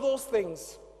afraid of those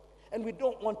things, and we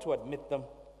don't want to admit them.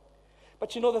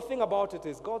 But you know, the thing about it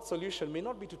is God's solution may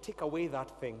not be to take away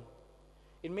that thing.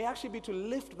 It may actually be to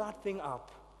lift that thing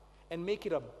up and make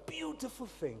it a beautiful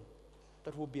thing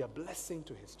that will be a blessing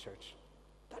to his church.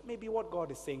 That may be what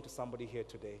God is saying to somebody here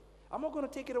today. I'm not going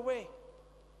to take it away.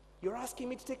 You're asking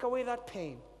me to take away that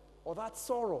pain or that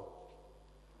sorrow.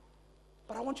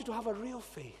 But I want you to have a real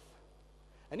faith.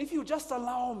 And if you just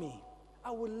allow me,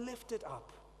 I will lift it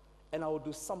up and I will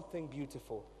do something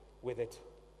beautiful with it.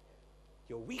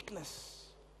 Your weakness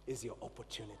is your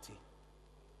opportunity.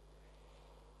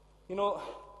 You know,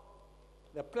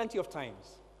 there are plenty of times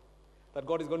that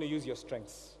God is going to use your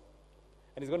strengths.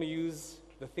 And he's going to use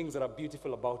the things that are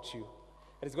beautiful about you.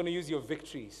 And he's going to use your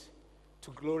victories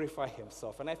to glorify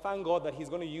himself. And I thank God that he's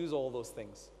going to use all those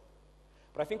things.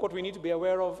 But I think what we need to be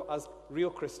aware of as real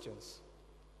Christians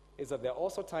is that there are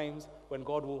also times when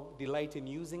God will delight in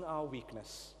using our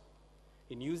weakness,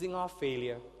 in using our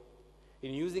failure,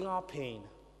 in using our pain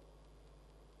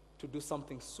to do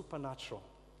something supernatural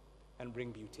and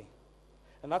bring beauty.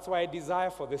 And that's why I desire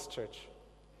for this church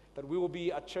that we will be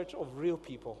a church of real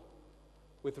people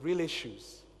with real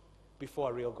issues before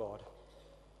a real God.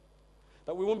 That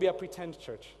that we won't be a pretend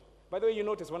church. By the way, you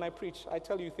notice when I preach, I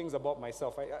tell you things about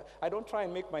myself. I don't try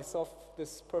and make myself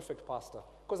this perfect pastor,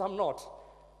 because I'm not.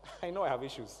 I know I have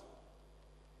issues.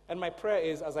 And my prayer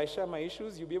is, as I share my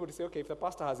issues, you'll be able to say, okay, if the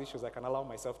pastor has issues, I can allow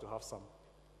myself to have some.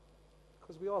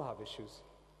 Because we all have issues.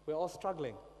 We're all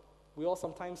struggling. We all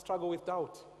sometimes struggle with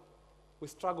doubt. We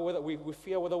struggle with it. We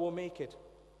fear whether we'll make it.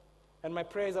 And my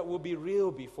prayer is that we'll be real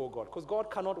before God, because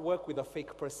God cannot work with a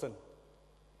fake person.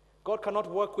 God cannot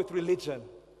work with religion.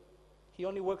 He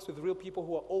only works with real people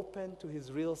who are open to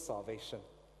his real salvation.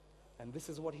 And this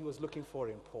is what he was looking for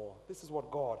in Paul. This is what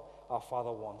God, our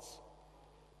Father, wants.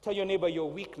 Tell your neighbor,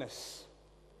 your weakness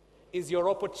is your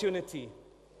opportunity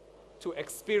to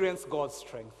experience God's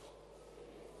strength.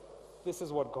 This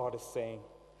is what God is saying.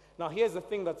 Now, here's the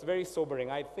thing that's very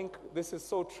sobering. I think this is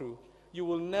so true. You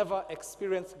will never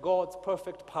experience God's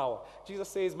perfect power. Jesus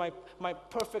says, my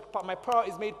power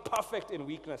is made perfect in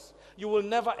weakness. You will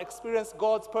never experience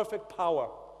God's perfect power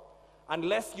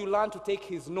unless you learn to take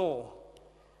his no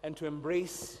and to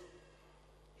embrace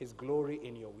his glory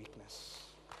in your weakness.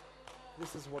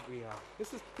 This is what we are.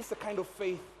 This is the kind of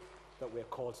faith that we're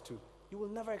called to. You will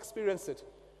never experience it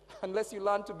unless you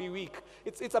learn to be weak.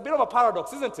 It's a bit of a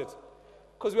paradox, isn't it?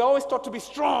 Because we're always taught to be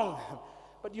strong.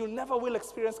 But you never will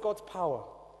experience God's power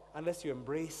unless you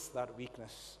embrace that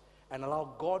weakness and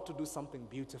allow God to do something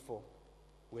beautiful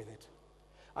with it.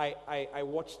 I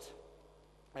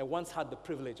once had the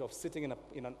privilege of sitting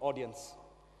in an audience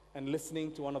and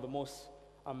listening to one of the most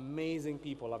amazing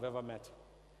people I've ever met.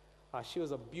 She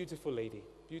was a beautiful lady,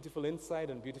 beautiful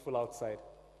inside and beautiful outside.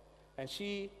 And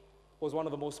she was one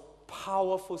of the most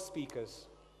powerful speakers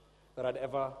that I'd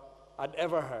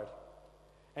ever heard.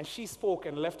 And she spoke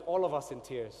and left all of us in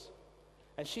tears.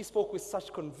 And she spoke with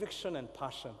such conviction and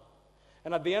passion.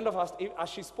 And at the end of her, as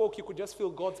she spoke, you could just feel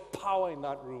God's power in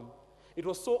that room. It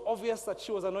was so obvious that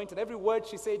she was anointed. Every word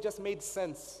she said just made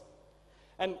sense.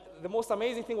 And the most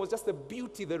amazing thing was just the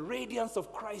beauty, the radiance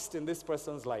of Christ in this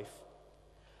person's life.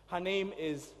 Her name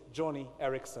is Joni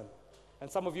Erickson. And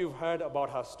some of you have heard about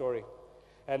her story.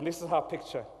 And this is her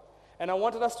picture. And I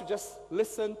wanted us to just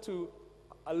listen to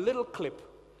a little clip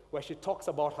where she talks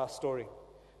about her story,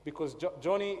 because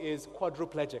Joni is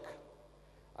quadriplegic.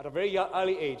 At a very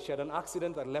early age, she had an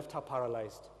accident that left her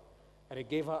paralyzed, and it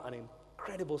gave her an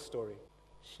incredible story.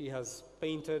 She has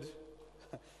painted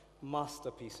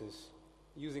masterpieces,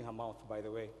 using her mouth, by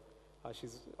the way.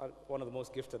 She's one of the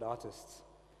most gifted artists.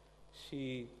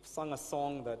 She sang a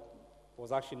song that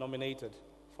was actually nominated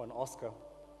for an Oscar.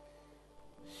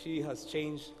 She has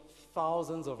changed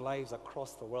thousands of lives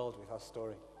across the world with her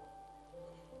story.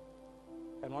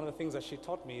 And one of the things that she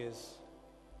taught me is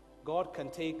God can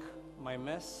take my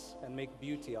mess and make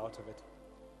beauty out of it.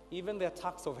 Even the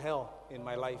attacks of hell in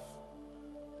my life,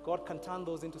 God can turn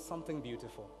those into something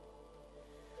beautiful.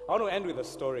 I want to end with a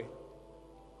story.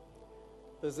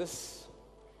 There's this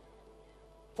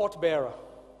pot bearer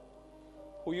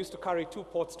who used to carry 2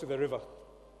 pots to the river.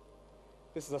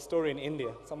 This is a story in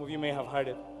India. Some of you may have heard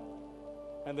it.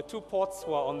 And the 2 pots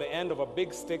were on the end of a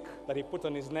big stick that he put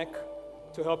on his neck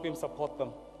to help him support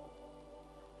them.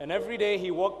 And every day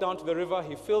he walked down to the river,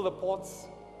 he filled the pots,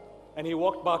 and he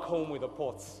walked back home with the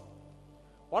pots.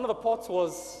 One of the pots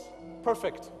was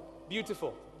perfect,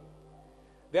 beautiful.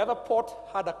 The other pot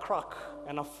had a crack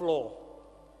and a flaw.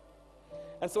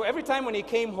 And so every time when he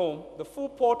came home, the full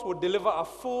pot would deliver a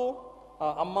full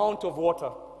amount of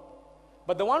water.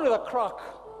 But the one with a crack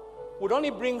would only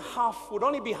be half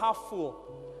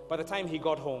full by the time he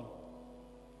got home.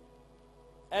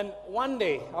 And one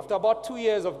day, after about 2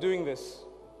 years of doing this,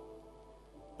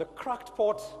 the cracked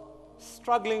pot,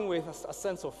 struggling with a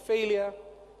sense of failure,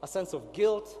 a sense of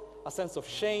guilt, a sense of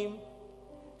shame,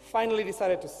 finally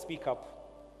decided to speak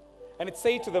up. And it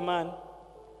said to the man,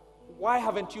 "Why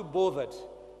haven't you bothered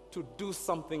to do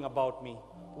something about me?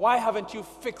 Why haven't you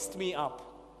fixed me up?"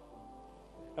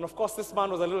 And of course, this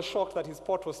man was a little shocked that his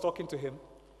pot was talking to him.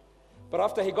 But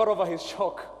after he got over his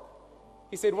shock,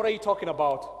 he said, "What are you talking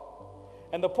about?"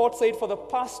 And the pot said, "For the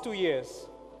past 2 years,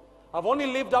 I've only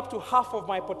lived up to half of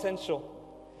my potential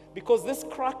because this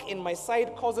crack in my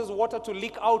side causes water to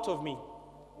leak out of me.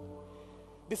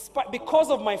 Because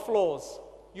of my flaws,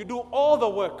 you do all the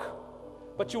work,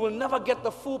 but you will never get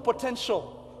the full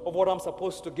potential of what I'm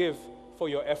supposed to give for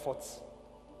your efforts."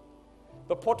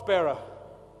 The pot bearer,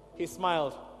 he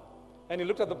smiled, and he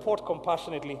looked at the pot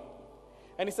compassionately,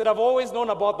 and he said, "I've always known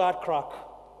about that crack.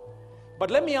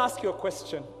 But let me ask you a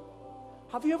question.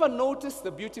 Have you ever noticed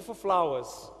the beautiful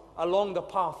flowers along the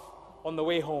path on the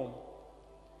way home?"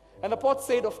 And the pot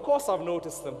said, "Of course I've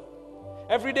noticed them.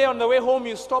 Every day on the way home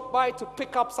you stop by to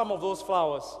pick up some of those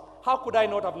flowers. How could I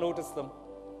not have noticed them?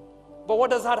 But what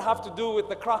does that have to do with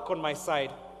the crack on my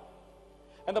side?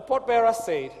 And the portbearer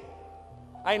said,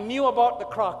 I knew about the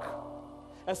crack.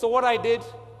 And so what I did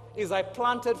is I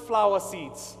planted flower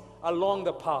seeds along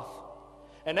the path.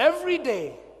 And every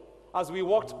day, as we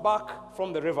walked back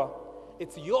from the river,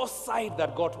 it's your side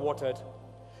that got watered.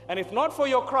 And if not for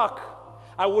your crack,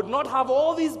 I would not have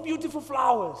all these beautiful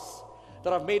flowers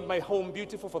that have made my home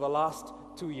beautiful for the last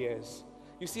 2 years.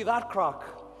 You see, that crack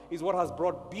is what has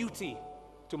brought beauty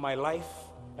to my life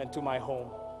and to my home.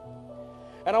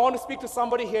 And I want to speak to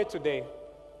somebody here today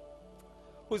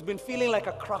who's been feeling like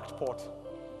a cracked pot.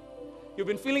 You've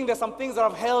been feeling there's some things that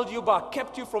have held you back,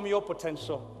 kept you from your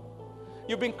potential.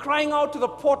 You've been crying out to the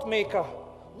pot maker,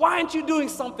 why aren't you doing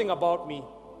something about me?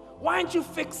 Why aren't you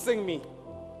fixing me?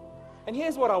 And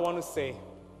here's what I want to say,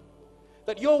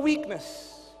 that your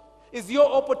weakness is your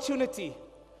opportunity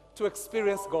to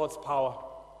experience God's power.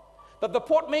 That the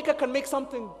pot maker can make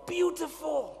something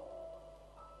beautiful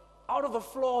out of the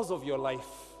flaws of your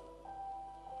life.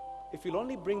 If you'll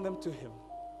only bring them to Him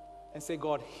and say,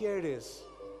 God, here it is.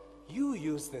 You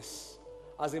use this.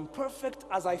 As imperfect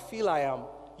as I feel I am,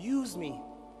 use me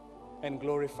and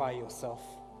glorify yourself.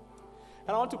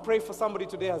 And I want to pray for somebody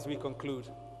today as we conclude.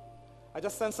 I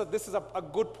just sense that this is a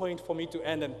good point for me to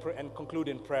end and conclude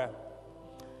in prayer.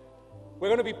 We're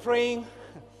going to be praying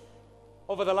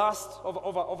over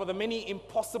the many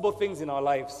impossible things in our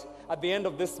lives at the end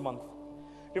of this month.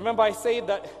 Remember, I said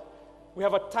that we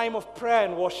have a time of prayer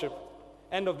and worship,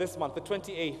 end of this month, the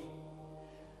 28th.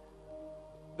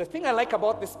 The thing I like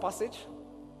about this passage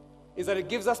is that it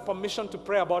gives us permission to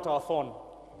pray about our thorn.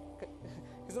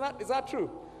 Is that true?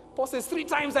 Paul says, 3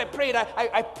 times I prayed.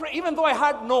 I prayed, even though I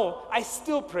had no, I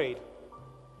still prayed.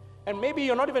 And maybe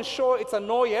you're not even sure it's a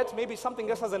no yet. Maybe something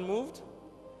else hasn't moved.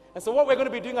 And so what we're going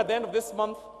to be doing at the end of this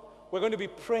month, we're going to be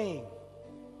praying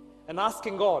and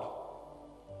asking God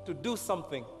to do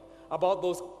something about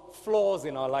those flaws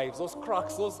in our lives, those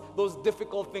cracks, those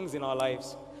difficult things in our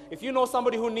lives. If you know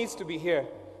somebody who needs to be here,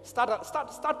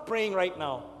 start praying right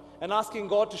now and asking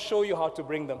God to show you how to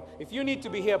bring them. If you need to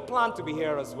be here, plan to be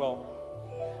here as well.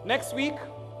 Next week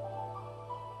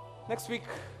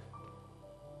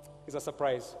is a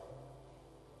surprise.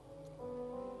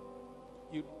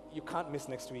 You can't miss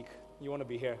next week. You want to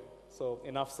be here. So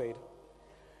enough said.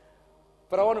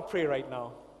 But I want to pray right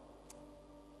now.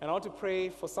 And I want to pray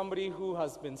for somebody who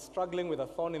has been struggling with a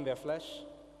thorn in their flesh.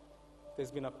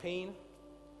 There's been a pain.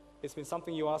 It's been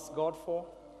something you asked God for.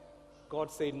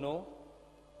 God said no.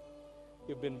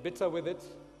 You've been bitter with it.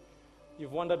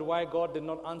 You've wondered why God did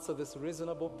not answer this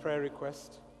reasonable prayer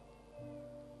request.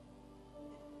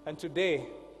 And today,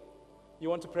 you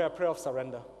want to pray a prayer of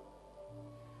surrender.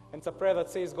 And it's a prayer that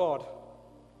says, God,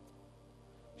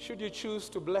 should you choose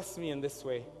to bless me in this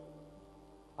way,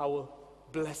 I will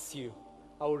bless you.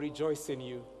 I will rejoice in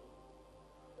you.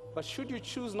 But should you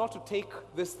choose not to take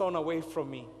this thorn away from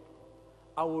me,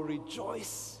 I will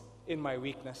rejoice in my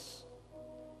weakness.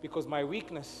 Because my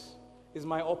weakness is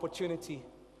my opportunity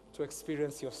to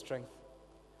experience your strength.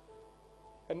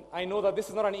 And I know that this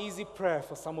is not an easy prayer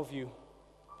for some of you,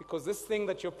 because this thing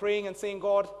that you're praying and saying,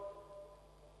 God,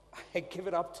 I give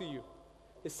it up to you,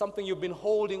 is something you've been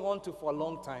holding on to for a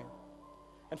long time.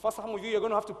 And for some of you, you're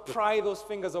going to have to pry those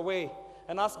fingers away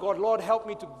and ask God, Lord, help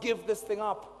me to give this thing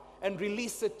up and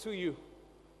release it to you,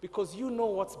 because you know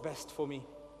what's best for me.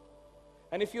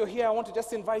 And if you're here, I want to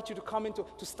just invite you to come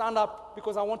to stand up,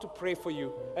 because I want to pray for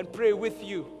you and pray with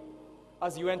you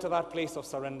as you enter that place of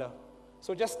surrender.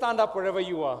 So just stand up wherever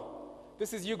you are.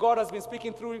 This is you. God has been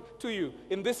speaking through to you.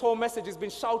 In this whole message, He's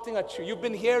been shouting at you. You've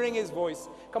been hearing His voice.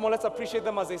 Come on, let's appreciate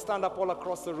them as they stand up all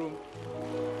across the room.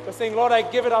 They're saying, Lord, I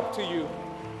give it up to you.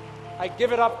 I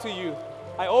give it up to you.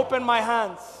 I open my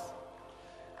hands.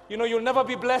 You know, you'll never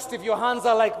be blessed if your hands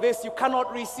are like this. You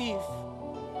cannot receive.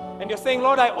 And you're saying,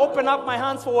 Lord, I open up my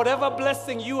hands for whatever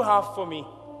blessing you have for me.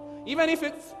 Even if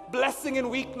it's blessing in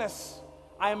weakness,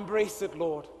 I embrace it,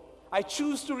 Lord. I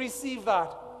choose to receive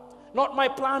that. Not my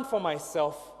plan for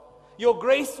myself. Your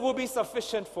grace will be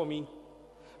sufficient for me.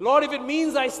 Lord, if it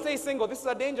means I stay single, this is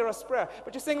a dangerous prayer,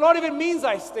 but you're saying, Lord, if it means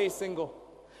I stay single,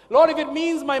 Lord, if it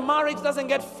means my marriage doesn't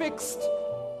get fixed,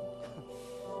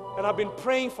 and I've been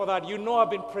praying for that, you know I've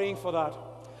been praying for that.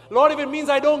 Lord, if it means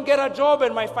I don't get a job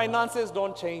and my finances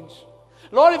don't change,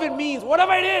 Lord, if it means,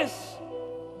 whatever it is,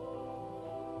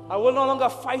 I will no longer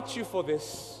fight you for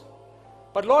this.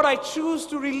 But Lord, I choose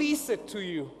to release it to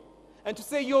you and to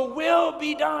say, your will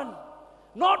be done.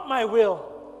 Not my will,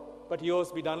 but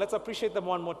yours be done. Let's appreciate them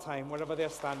one more time, wherever they're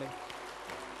standing.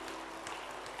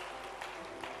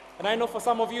 And I know for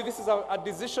some of you, this is a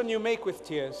decision you make with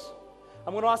tears.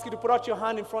 I'm going to ask you to put out your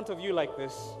hand in front of you like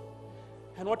this.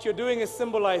 And what you're doing is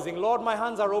symbolizing, Lord, my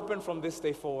hands are open from this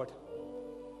day forward.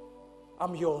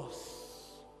 I'm yours.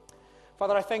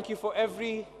 Father, I thank you for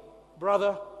every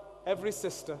brother, every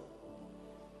sister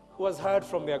who has heard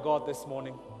from their God this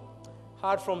morning,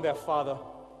 heard from their Father.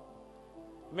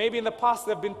 Maybe in the past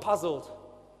they've been puzzled.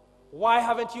 Why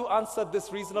haven't you answered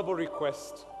this reasonable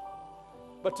request?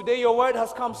 But today your word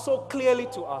has come so clearly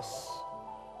to us.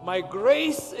 My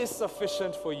grace is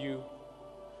sufficient for you.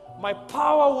 My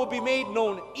power will be made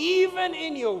known even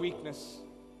in your weakness.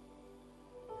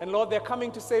 And Lord, they're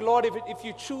coming to say, Lord, if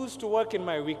you choose to work in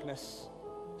my weakness,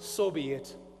 so be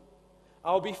it.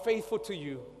 I'll be faithful to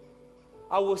you.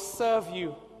 I will serve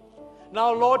you.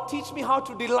 Now, Lord, teach me how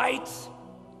to delight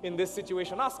in this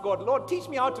situation. Ask God, Lord, teach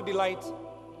me how to delight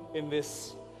in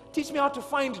this. Teach me how to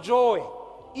find joy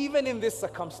even in this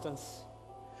circumstance.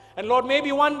 And Lord,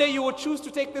 maybe one day you will choose to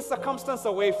take this circumstance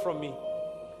away from me.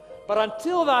 But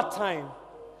until that time,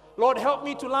 Lord, help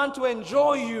me to learn to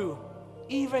enjoy you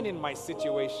even in my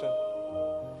situation.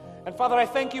 And Father, I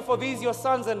thank you for these, your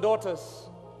sons and daughters,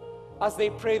 as they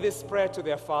pray this prayer to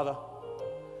their Father.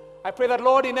 I pray that,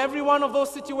 Lord, in every one of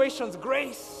those situations,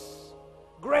 grace,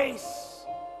 grace,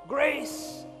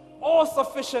 grace, all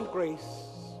sufficient grace.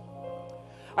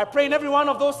 I pray in every one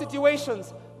of those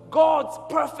situations, God's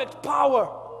perfect power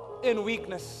in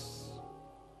weakness.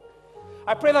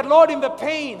 I pray that, Lord, in the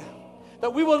pain,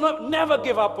 that we will never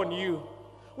give up on you.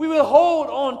 We will hold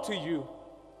on to you.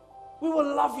 We will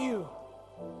love you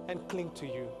and cling to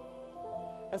you.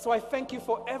 And so I thank you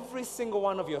for every single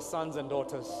one of your sons and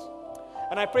daughters.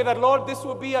 And I pray that, Lord, this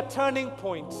will be a turning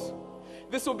point.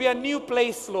 This will be a new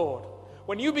place, Lord.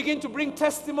 When you begin to bring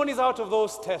testimonies out of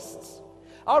those tests,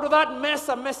 out of that mess,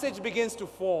 a message begins to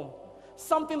form.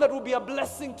 Something that will be a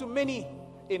blessing to many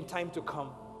in time to come.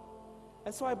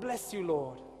 And so I bless you,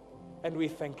 Lord, and we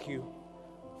thank you.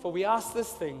 For we ask these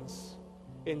things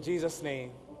in Jesus'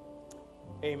 name.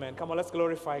 Amen. Come on, let's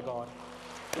glorify God.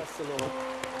 Bless the Lord.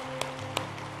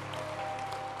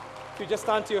 If you just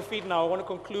stand to your feet now, I want to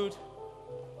conclude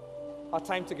our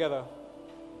time together.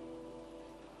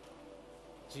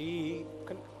 Can you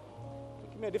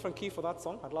give me a different key for that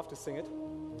song? I'd love to sing it.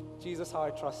 Jesus, How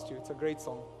I Trust You. It's a great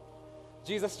song.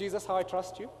 Jesus, Jesus, How I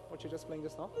Trust You. What you're just playing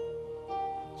just now.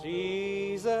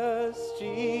 Jesus,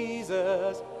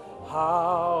 Jesus,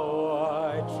 how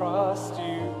I trust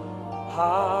you,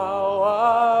 how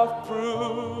I've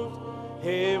proved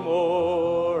him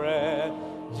o'er and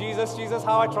Jesus, Jesus,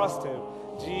 how I trust him.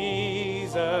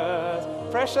 Jesus,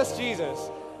 precious Jesus,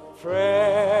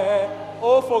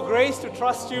 oh, for grace to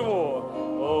trust you more.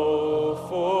 Oh,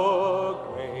 for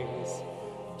grace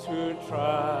to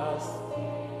trust.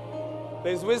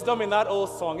 There's wisdom in that old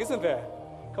song, isn't there?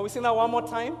 Can we sing that one more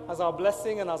time as our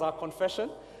blessing and as our confession?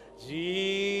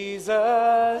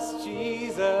 Jesus,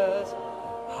 Jesus,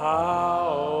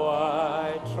 how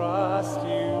I trust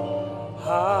you,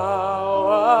 how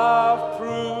I've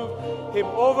proved him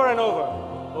over and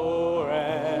over,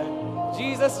 and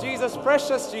Jesus, Jesus,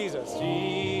 precious Jesus,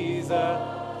 Jesus,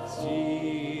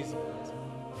 Jesus,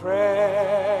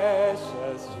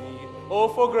 precious Jesus. Oh,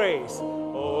 for grace,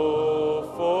 oh,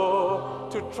 for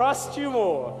to trust you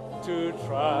more, to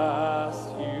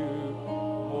trust you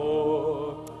more.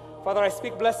 Father, I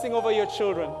speak blessing over your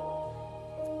children.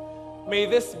 May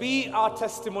this be our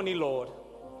testimony, Lord.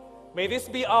 May this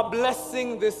be our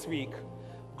blessing this week.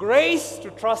 Grace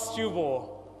to trust you more.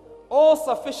 All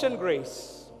sufficient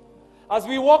grace. As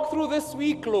we walk through this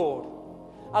week, Lord,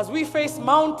 as we face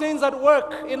mountains at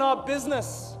work in our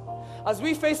business, as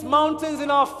we face mountains in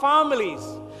our families,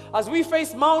 as we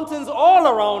face mountains all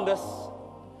around us,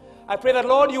 I pray that,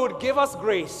 Lord, you would give us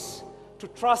grace to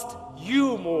trust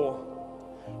you more.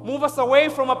 Move us away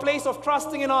from a place of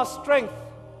trusting in our strength.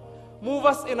 Move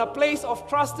us in a place of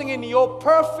trusting in your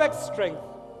perfect strength.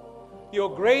 Your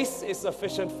grace is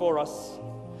sufficient for us.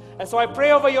 And so I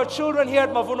pray over your children here at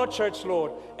Mavuno Church,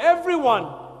 Lord. Everyone,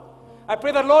 I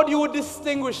pray that, Lord, you would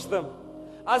distinguish them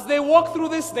as they walk through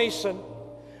this nation.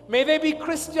 May they be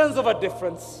Christians of a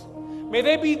difference. May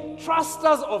they be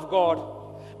trusters of God.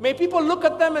 May people look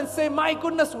at them and say, my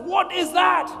goodness, what is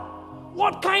that?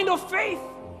 What kind of faith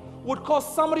would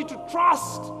cause somebody to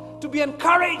trust, to be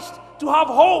encouraged, to have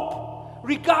hope,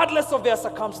 regardless of their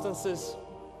circumstances?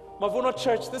 Mavuno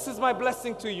Church, this is my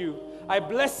blessing to you. I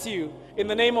bless you in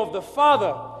the name of the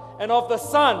Father, and of the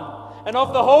Son, and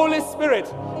of the Holy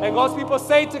Spirit. And God's people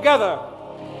say together,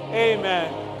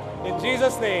 amen. In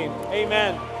Jesus' name,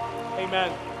 amen.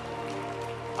 Amen.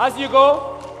 As you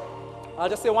go, I'll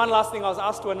just say one last thing I was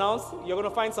asked to announce. You're going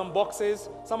to find some boxes.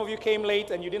 Some of you came late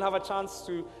and you didn't have a chance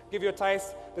to give your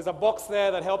tithes. There's a box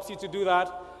there that helps you to do that.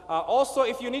 Also,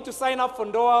 if you need to sign up for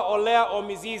Ndoa or Leah or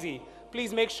Mizizi,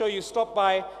 please make sure you stop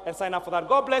by and sign up for that.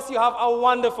 God bless you. Have a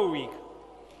wonderful week.